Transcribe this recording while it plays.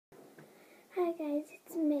Guys,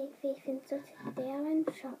 it's me, Faith, and so today I went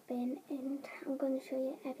shopping and I'm going to show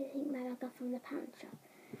you everything that I got from the pound shop.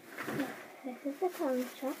 So, this is the pound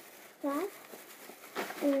shop, right?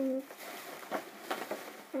 And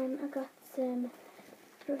I got some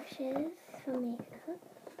brushes for makeup,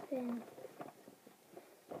 and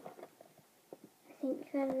I think you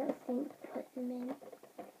got a little thing to put them in,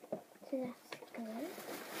 so that's good.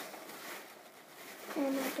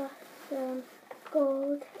 And I got some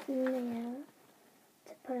gold nail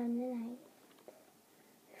to put on the night,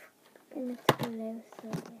 and it's blue, so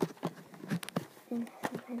yeah. And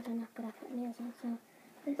sometimes I'm not good at putting nails on, so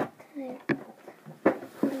this time I'm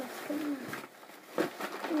masking that.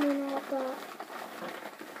 And then I got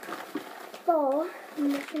 4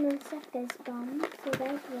 Moshi fizz bombs, so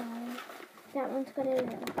there's one. That one's got a little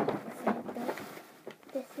backside, but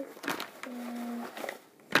this is 2,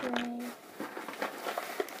 3,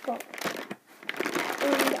 4.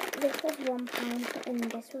 And this was £1, and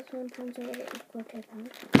this was £1, so it would equal £2.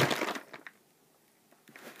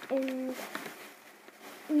 And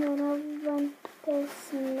you know when there's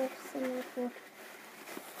sniffs and I put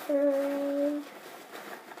 3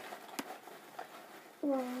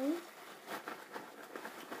 1,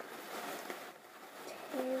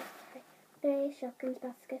 2, 3 shotguns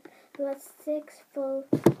basket. So that's 6 full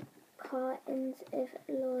cartons of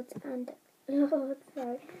loads of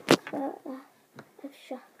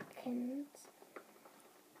shotguns.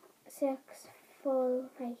 6 full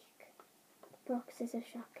boxes of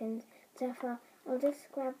shotguns. Therefore, I'll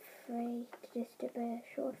just grab 3 to just do a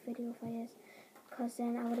short video for you, because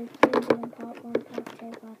then I would have been doing part 1, part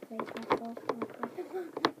 2, part 3, part 4, part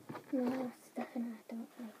 5. No, that's definitely I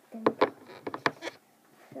don't like them.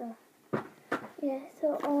 So, yeah, so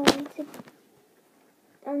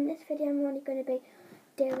on this video I'm only going to be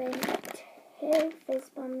doing 2 fizz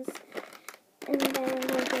bombs, and then I'm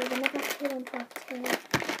going to do another 2 on part 2,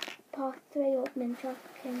 part 3 opening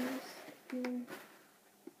shotguns, and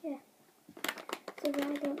yeah. So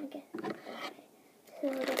why don't we get started? So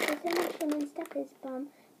this is a Moshi fizz bomb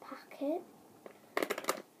packet,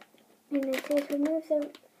 and it says remove the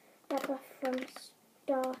wrapper from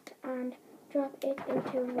start and drop it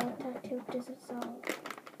into water to dissolve.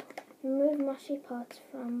 Remove Moshi pods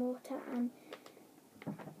from water and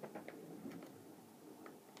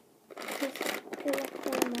just collect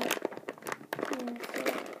them up.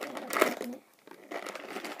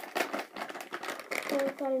 So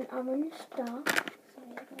we've got an orange star.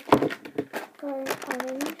 Got an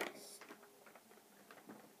orange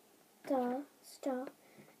star,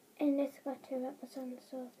 and it's got 2 wrappers on,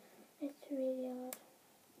 so it's really hard.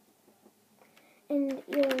 And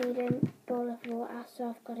you'll need a bowl of water, so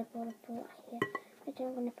I've got a bowl of water here, which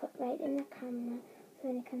I'm going to put right in the camera so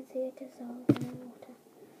then you can see it dissolve in the water.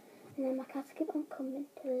 And then my cats keep on coming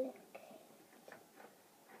to lick it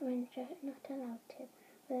when you're not allowed to,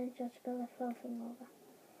 but then she'll spill the floor thing over.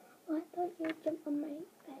 Why don't you jump on my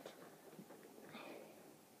bed?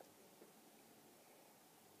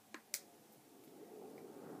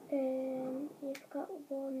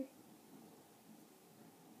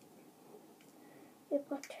 You've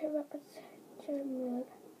got 2 wrappers to remove.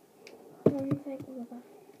 One's like rubber.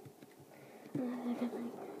 Another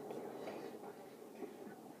like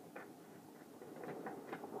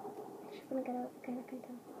just gonna get out again, I can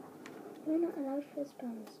tell. You're not allowed fizz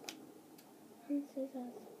bombs. And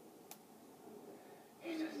scissors.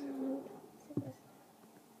 You're not allowed scissors.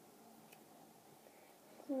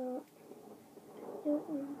 So you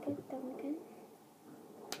get down again.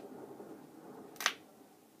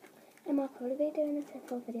 And I'll probably be doing a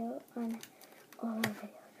full video on all our videos.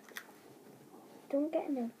 Don't get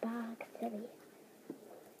in the bag, silly.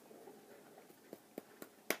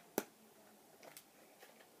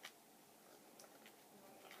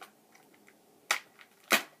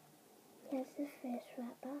 Here's the first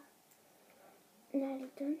wrapper. Nearly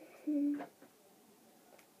done.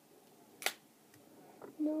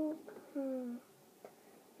 No.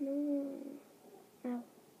 No. Ow.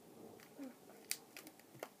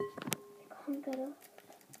 Can't get off.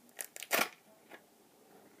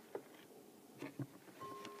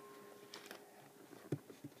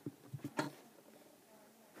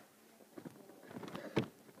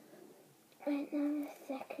 Right now the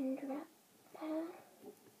second wrapper.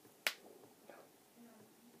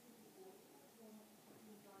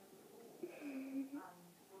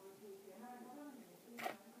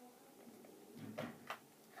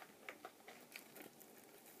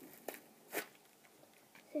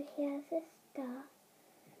 So here's the star.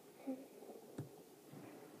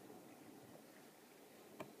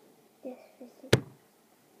 This fizzy.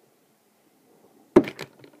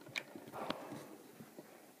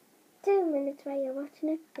 2 minutes minutes while you're watching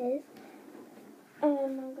it fizz.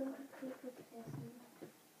 I'm going to quickly put this in.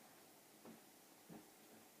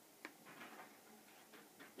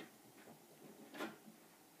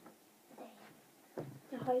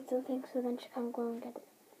 I hide something so then she can't go and get it.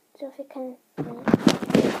 So if you can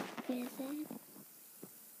fizz it.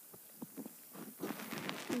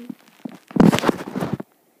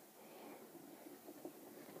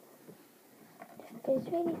 Fizz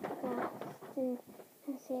really fast and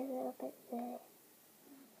see a little bit there.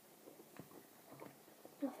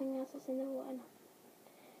 Nothing else is in the water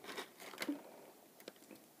now.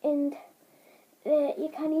 And you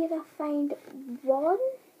can either find one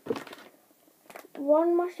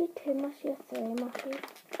Moshi, 2 Moshi or 3 Moshi.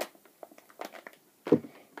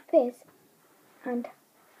 Fizz and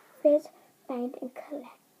fizz, find and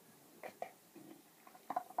collect.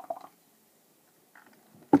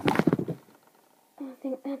 I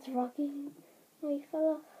think that's Rocky. Oh, he fell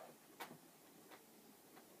off.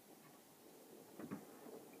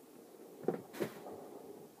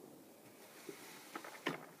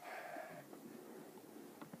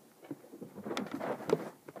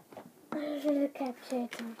 I should have kept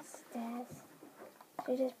it downstairs.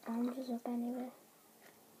 She just bounces up anyway.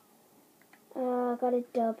 Oh, I got a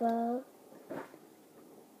double.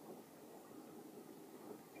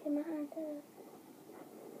 Get my hand up.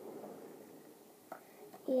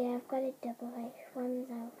 Yeah, I've got a double. Like one's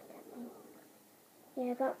out, I think.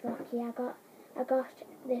 Yeah, I got Rocky. I got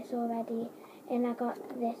this already, and I got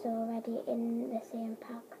this already in the same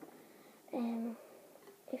pack.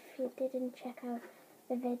 If you didn't check out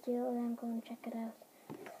the video, then go and check it out.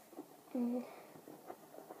 So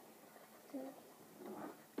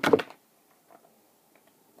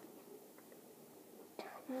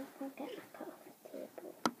now I'll get my cut off the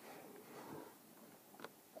table.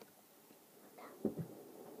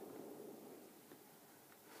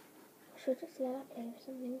 I should just let her play with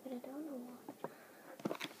something, but I don't know what.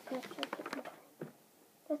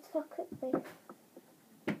 Let's look at this.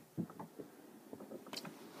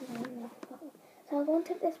 So I'll go and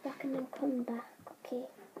take this back and then come back, okay?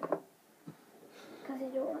 Because I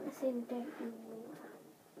don't want the same dirt in the water.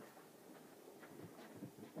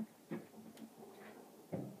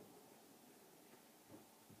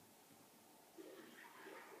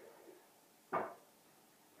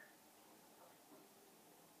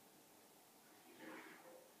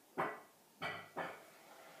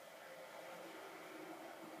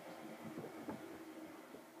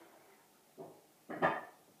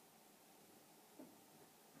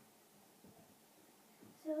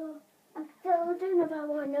 So I've filled another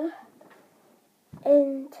one up,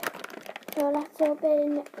 and so let's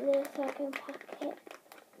open the second packet.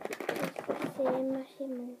 It's the same Moshi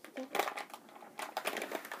monster.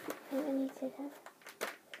 I need to have.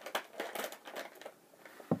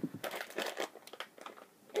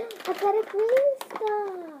 I got a green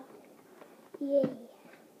star! Yay!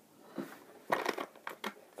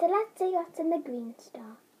 So let's see what's in the green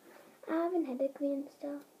star. I haven't had a green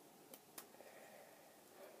star.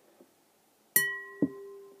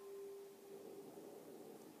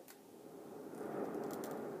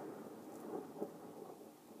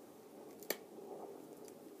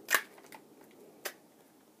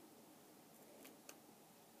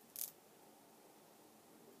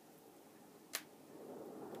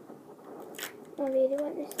 I really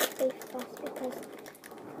want this to be fast because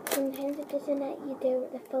sometimes it doesn't let you do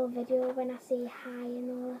the full video when I say hi and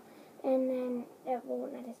all that, and then it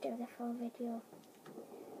won't let us do the full video.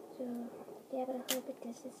 So yeah, but I hope it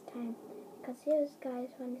does this time, because you guys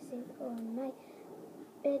want to see all my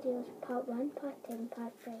videos, part 1, part 2 and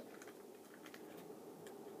part 3.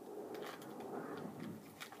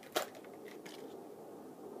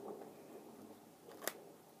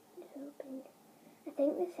 I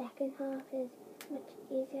think the second half is much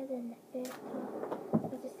easier than the first half,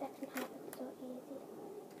 because the second half is so easy.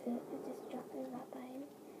 So I just dropped the wrap in.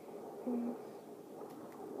 So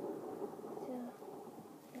yeah.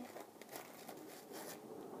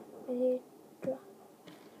 Will you drop?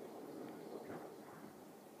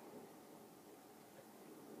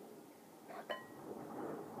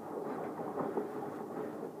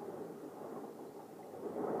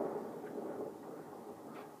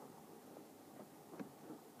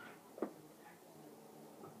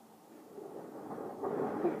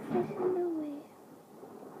 It's fishing away.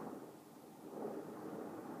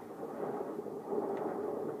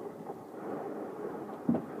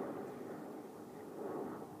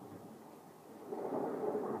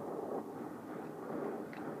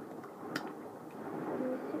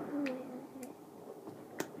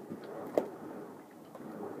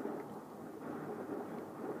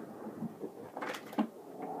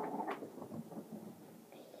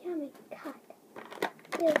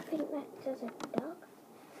 still think that's just a dog.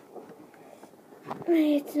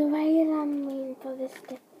 Right, so while I'm waiting for this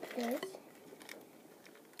to fizz,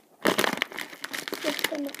 just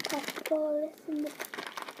gonna pop all this in the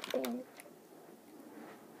bin.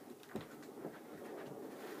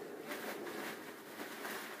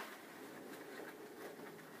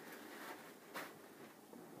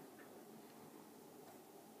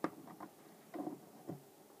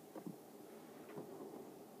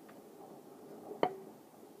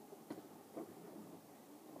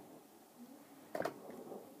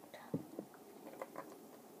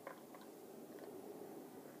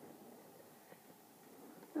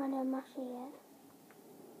 I know Moshi is.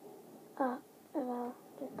 Oh, well,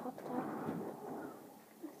 just popped out.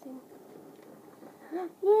 I think.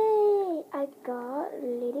 Yay! I got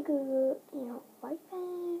Lady Goo, white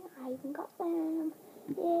fan. I even got them.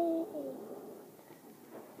 Yay!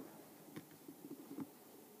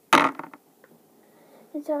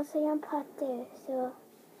 And so I'll see you on part 2. So,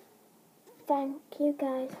 thank you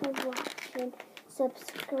guys for watching.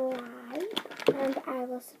 Subscribe, and I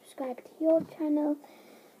will subscribe to your channel.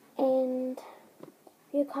 And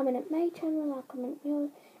if you comment at my channel, I'll comment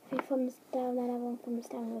yours. If you thumbs down, then I won't thumbs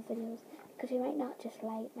down your videos, because you might not just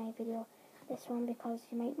like my video, this one, because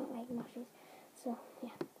you might not like Moshi's. So yeah,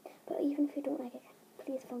 but even if you don't like it,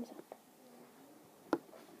 please thumbs up.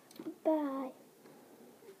 Bye.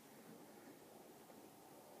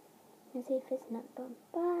 And see if it's not done.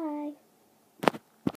 Bye.